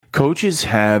Coaches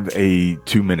have a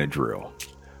 2-minute drill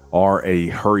or a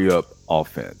hurry up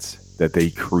offense that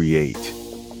they create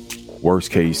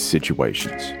worst case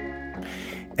situations.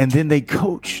 And then they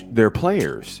coach their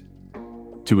players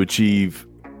to achieve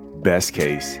best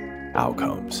case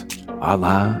outcomes, a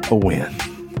la a win.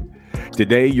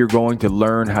 Today, you're going to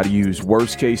learn how to use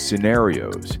worst case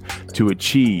scenarios to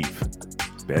achieve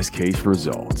best case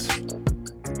results.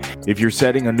 If you're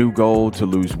setting a new goal to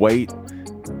lose weight,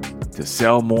 to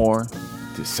sell more,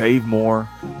 to save more,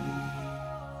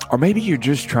 or maybe you're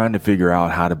just trying to figure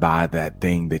out how to buy that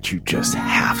thing that you just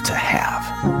have to have,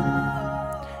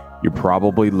 you're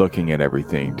probably looking at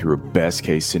everything through a best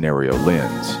case scenario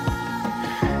lens,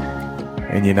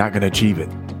 and you're not going to achieve it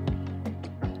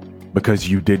because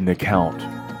you didn't account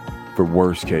for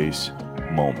worst case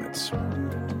moments.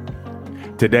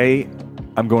 Today,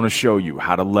 I'm going to show you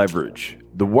how to leverage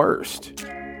the worst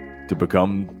to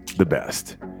become the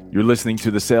best. You're listening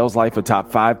to the Sales Life, a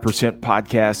top 5%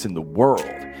 podcast in the world.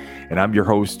 And I'm your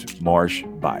host, Marsh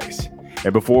Buice.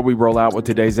 And before we roll out with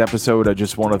today's episode, I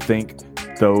just want to thank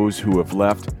those who have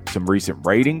left some recent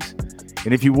ratings.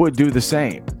 And if you would do the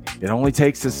same, it only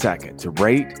takes a second to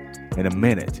rate and a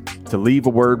minute to leave a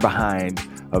word behind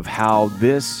of how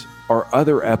this or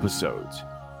other episodes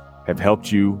have helped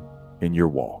you in your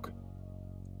walk.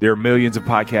 There are millions of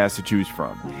podcasts to choose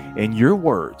from, and your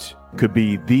words could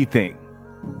be the thing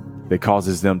that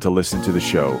causes them to listen to the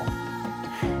show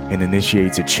and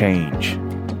initiates a change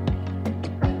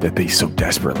that they so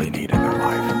desperately need in their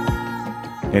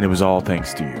life. And it was all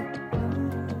thanks to you.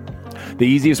 The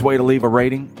easiest way to leave a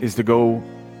rating is to go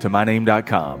to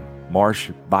myname.com, Marsh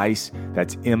Buice,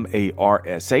 that's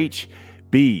MarshBuice,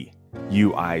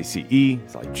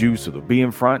 it's like juice with a B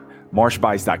in front,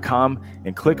 marshbuice.com,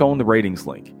 and click on the ratings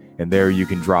link. And there you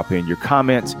can drop in your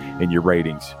comments and your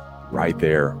ratings right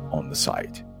there on the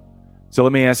site. So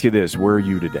let me ask you this, where are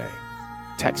you today?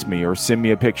 Text me or send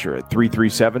me a picture at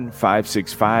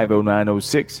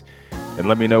 337-565-0906 and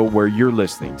let me know where you're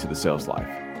listening to the Sales Life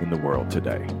in the world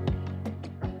today.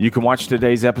 You can watch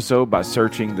today's episode by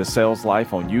searching The Sales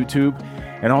Life on YouTube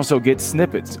and also get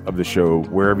snippets of the show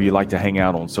wherever you like to hang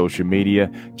out on social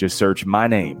media. Just search my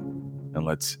name and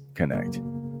let's connect.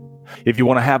 If you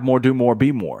want to have more, do more,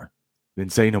 be more, then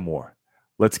say no more.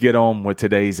 Let's get on with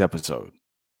today's episode.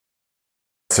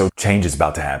 So change is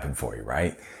about to happen for you,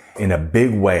 right? In a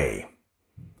big way,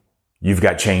 you've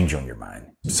got change on your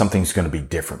mind. Something's going to be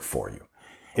different for you.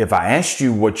 If I asked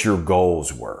you what your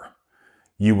goals were,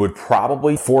 you would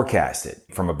probably forecast it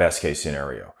from a best case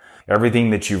scenario. Everything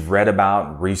that you've read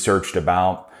about, researched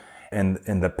about, and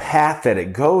the path that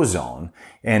it goes on,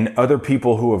 and other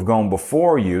people who have gone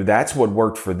before you, that's what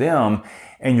worked for them.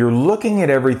 And you're looking at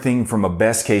everything from a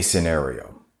best case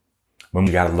scenario when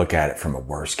we got to look at it from a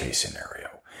worst case scenario.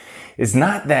 It's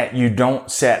not that you don't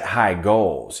set high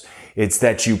goals. It's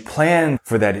that you plan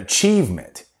for that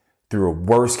achievement through a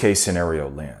worst case scenario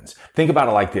lens. Think about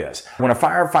it like this. When a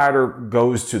firefighter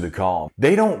goes to the call,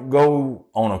 they don't go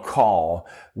on a call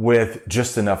with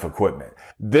just enough equipment.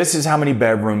 This is how many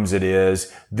bedrooms it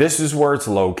is. This is where it's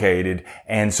located.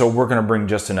 And so we're going to bring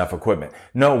just enough equipment.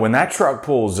 No, when that truck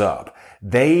pulls up,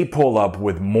 they pull up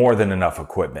with more than enough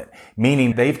equipment,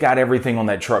 meaning they've got everything on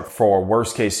that truck for a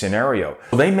worst case scenario.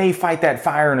 They may fight that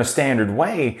fire in a standard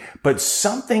way, but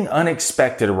something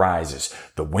unexpected arises.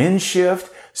 The wind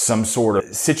shift, some sort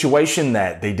of situation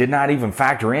that they did not even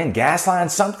factor in, gas line,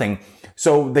 something.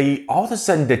 So they all of a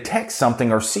sudden detect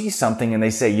something or see something and they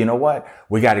say, you know what?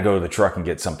 We got to go to the truck and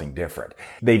get something different.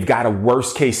 They've got a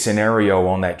worst case scenario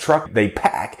on that truck. They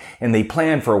pack and they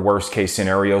plan for a worst case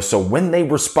scenario. So when they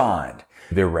respond,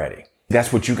 they're ready.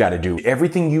 That's what you got to do.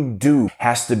 Everything you do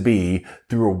has to be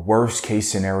through a worst case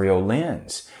scenario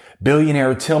lens.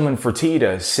 Billionaire Tillman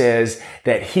Fertitta says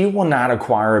that he will not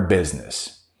acquire a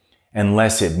business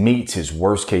unless it meets his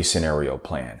worst case scenario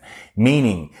plan.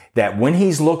 Meaning that when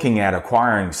he's looking at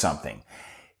acquiring something,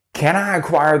 can I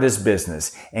acquire this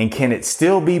business and can it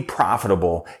still be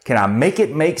profitable? Can I make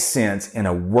it make sense in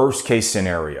a worst case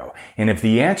scenario? And if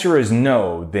the answer is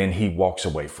no, then he walks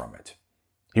away from it.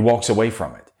 He walks away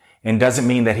from it. And doesn't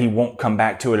mean that he won't come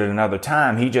back to it at another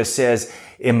time. He just says,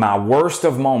 in my worst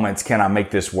of moments, can I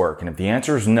make this work? And if the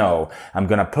answer is no, I'm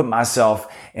going to put myself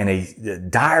in a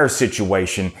dire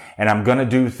situation and I'm going to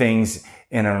do things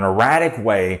in an erratic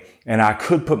way. And I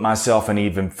could put myself in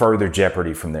even further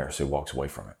jeopardy from there. So he walks away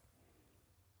from it.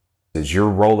 As you're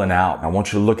rolling out, I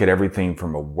want you to look at everything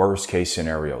from a worst case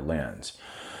scenario lens.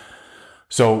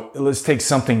 So let's take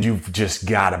something you've just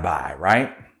got to buy,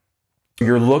 right?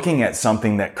 You're looking at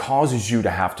something that causes you to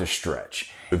have to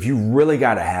stretch. If you really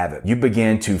got to have it, you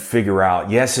begin to figure out,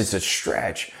 yes, it's a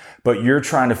stretch, but you're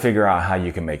trying to figure out how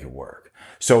you can make it work.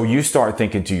 So you start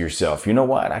thinking to yourself, you know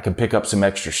what? I can pick up some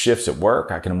extra shifts at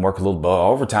work. I can work a little bit of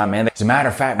overtime, man. As a matter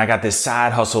of fact, I got this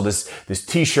side hustle, this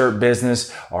t-shirt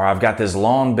business, or I've got this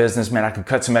lawn business, man. I can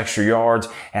cut some extra yards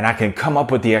and I can come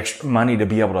up with the extra money to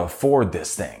be able to afford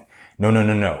this thing.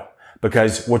 No.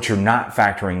 Because what you're not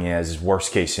factoring is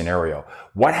worst case scenario.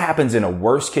 What happens in a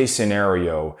worst case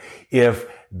scenario if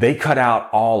they cut out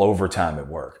all overtime at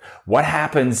work? What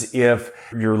happens if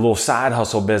your little side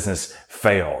hustle business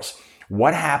fails?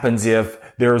 What happens if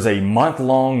there's a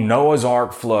month-long Noah's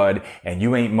Ark flood and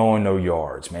you ain't mowing no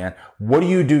yards, man? What do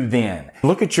you do then?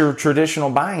 Look at your traditional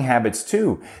buying habits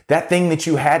too. That thing that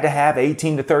you had to have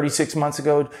 18 to 36 months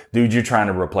ago, dude, you're trying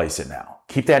to replace it now.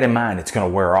 Keep that in mind. It's going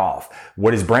to wear off.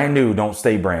 What is brand new, don't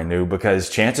stay brand new, because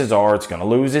chances are it's going to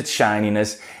lose its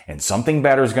shininess and something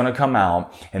better is going to come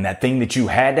out. And that thing that you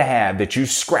had to have, that you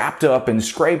scrapped up and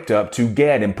scraped up to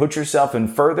get and put yourself in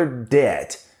further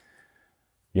debt,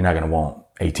 you're not going to want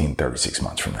 18, 36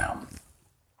 months from now.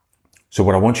 So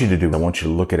what I want you to do, I want you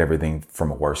to look at everything from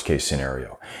a worst case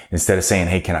scenario. Instead of saying,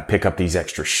 hey, can I pick up these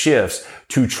extra shifts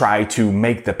to try to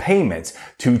make the payments,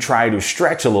 to try to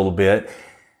stretch a little bit,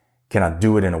 can I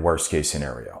do it in a worst case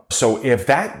scenario? So if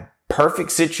that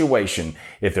perfect situation,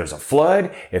 if there's a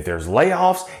flood, if there's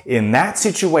layoffs, in that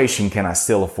situation, can I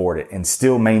still afford it and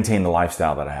still maintain the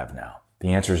lifestyle that I have now?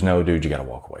 The answer is no, dude, you got to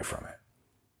walk away from it.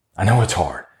 I know it's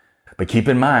hard. But keep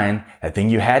in mind, that thing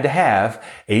you had to have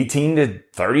 18 to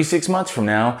 36 months from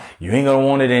now, you ain't going to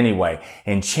want it anyway.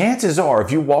 And chances are,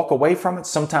 if you walk away from it,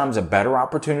 sometimes a better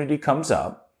opportunity comes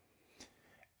up,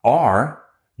 or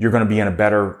you're going to be in a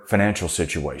better financial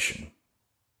situation.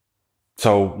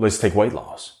 So let's take weight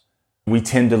loss. We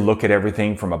tend to look at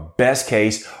everything from a best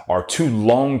case or too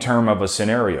long-term of a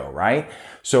scenario, right?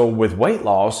 So with weight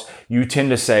loss, you tend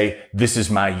to say, this is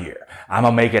my year. I'm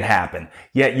going to make it happen.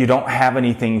 Yet you don't have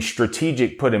anything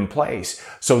strategic put in place.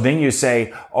 So then you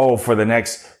say, oh, for the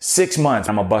next 6 months,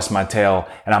 I'm going to bust my tail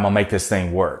and I'm going to make this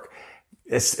thing work.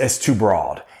 It's too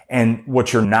broad. And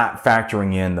what you're not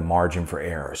factoring in the margin for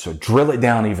error. So drill it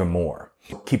down even more.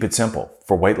 Keep it simple.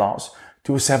 For weight loss,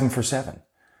 do a 7 for 7.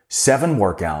 7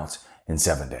 workouts in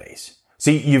 7 days.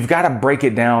 See, you've got to break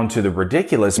it down to the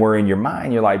ridiculous where in your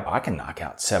mind, you're like, I can knock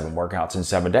out 7 workouts in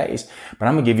 7 days, but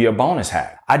I'm going to give you a bonus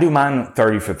hack. I do mine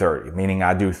 30 for 30, meaning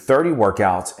I do 30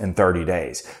 workouts in 30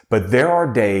 days. But there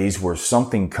are days where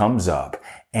something comes up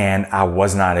and I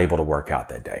was not able to work out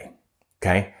that day.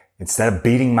 Okay. Instead of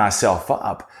beating myself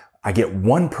up, I get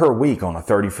 1 per week on a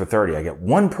 30 for 30. I get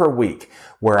 1 per week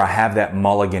where I have that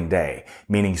mulligan day,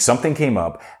 meaning something came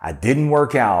up, I didn't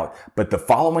work out, but the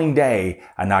following day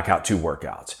I knock out 2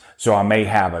 workouts. So I may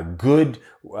have a good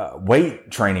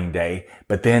weight training day,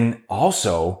 but then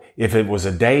also if it was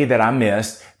a day that I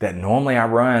missed that normally I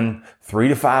run 3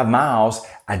 to 5 miles,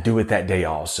 I do it that day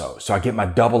also. So I get my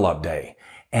double up day.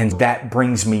 And that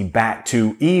brings me back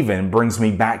to even, brings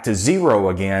me back to 0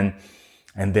 again.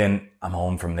 And then I'm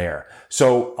home from there.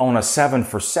 So on a 7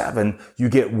 for 7, you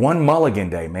get 1 mulligan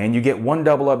day, man. You get 1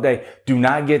 double up day. Do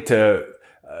not get to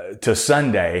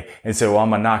Sunday and say, well, I'm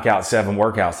going to knock out 7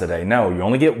 workouts today. No, you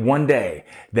only get 1 day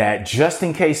that just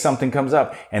in case something comes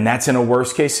up, and that's in a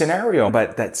worst case scenario.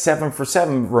 But that 7 for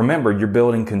 7, remember, you're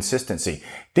building consistency.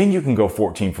 Then you can go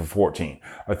 14 for 14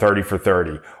 or 30 for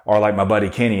 30, or like my buddy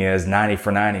Kenny is 90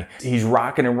 for 90. He's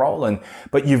rocking and rolling,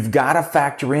 but you've got to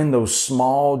factor in those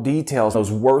small details,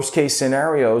 those worst case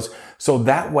scenarios. So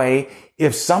that way,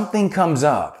 if something comes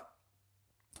up,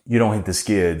 you don't hit the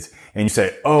skids and you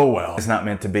say, oh, well, it's not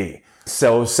meant to be.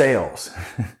 So sales.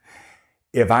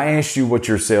 If I asked you what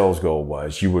your sales goal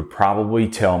was, you would probably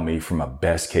tell me from a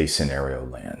best case scenario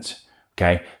lens.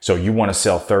 Okay. So you want to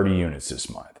sell 30 units this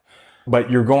month, but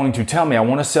you're going to tell me I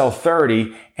want to sell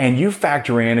 30, and you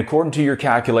factor in, according to your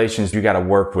calculations, you got to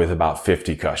work with about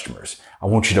 50 customers. I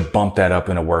want you to bump that up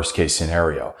in a worst case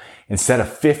scenario. Instead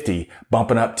of 50,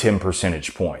 bumping up 10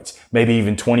 percentage points, maybe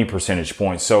even 20 percentage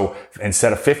points. So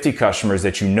instead of 50 customers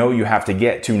that you know you have to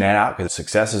get to net out, because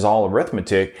success is all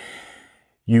arithmetic,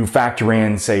 you factor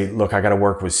in, say, look, I got to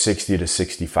work with 60 to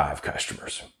 65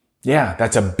 customers. Yeah,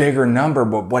 that's a bigger number,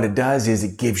 but what it does is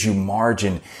it gives you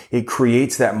margin. It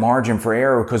creates that margin for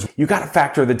error because you got to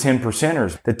factor the 10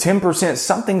 percenters. The 10%,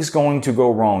 something's going to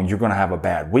go wrong. You're going to have a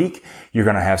bad week. You're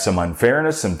going to have some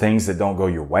unfairness, some things that don't go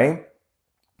your way.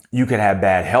 You could have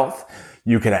bad health.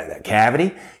 You could have that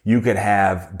cavity. You could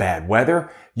have bad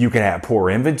weather. You could have poor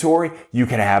inventory. You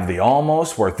could have the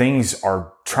almost, where things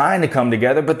are trying to come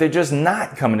together, but they're just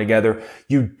not coming together.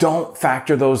 You don't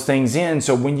factor those things in.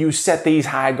 So when you set these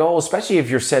high goals, especially if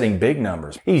you're setting big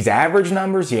numbers, these average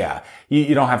numbers, yeah,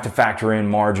 you don't have to factor in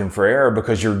margin for error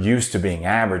because you're used to being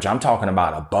average. I'm talking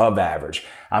about above average.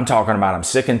 I'm talking about I'm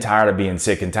sick and tired of being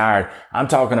sick and tired. I'm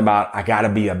talking about I got to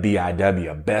be a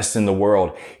BIW, a best in the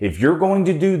world. If you're going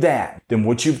to do that, then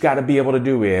what you've got to be able to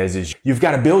do is you've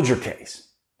got to build your case,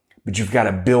 but you've got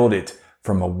to build it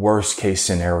from a worst case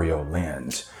scenario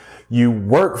lens. You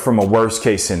work from a worst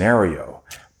case scenario,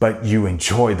 but you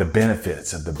enjoy the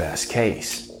benefits of the best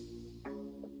case.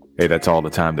 Hey, that's all the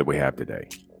time that we have today.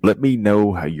 Let me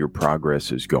know how your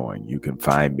progress is going. You can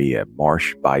find me at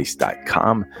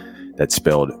marshbuice.com. That's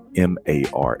spelled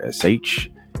MARSHBUICE.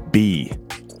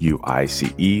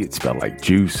 It's spelled like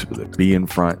juice with a B in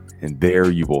front. And there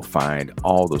you will find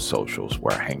all the socials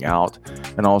where I hang out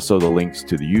and also the links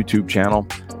to the YouTube channel.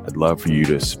 I'd love for you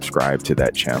to subscribe to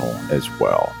that channel as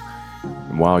well.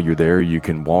 And while you're there, you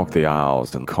can walk the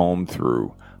aisles and comb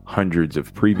through hundreds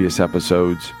of previous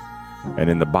episodes.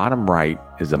 And in the bottom right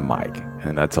is a mic,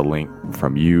 and that's a link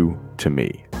from you to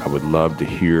me. I would love to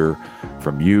hear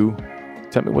from you.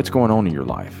 Tell me what's going on in your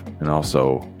life and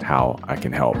also how I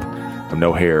can help. I'm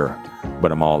no hair,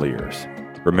 but I'm all ears.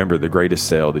 Remember, the greatest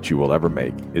sale that you will ever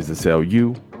make is the sale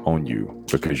you on you,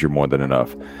 because you're more than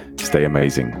enough. Stay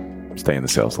amazing. Stay in the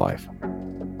sales life.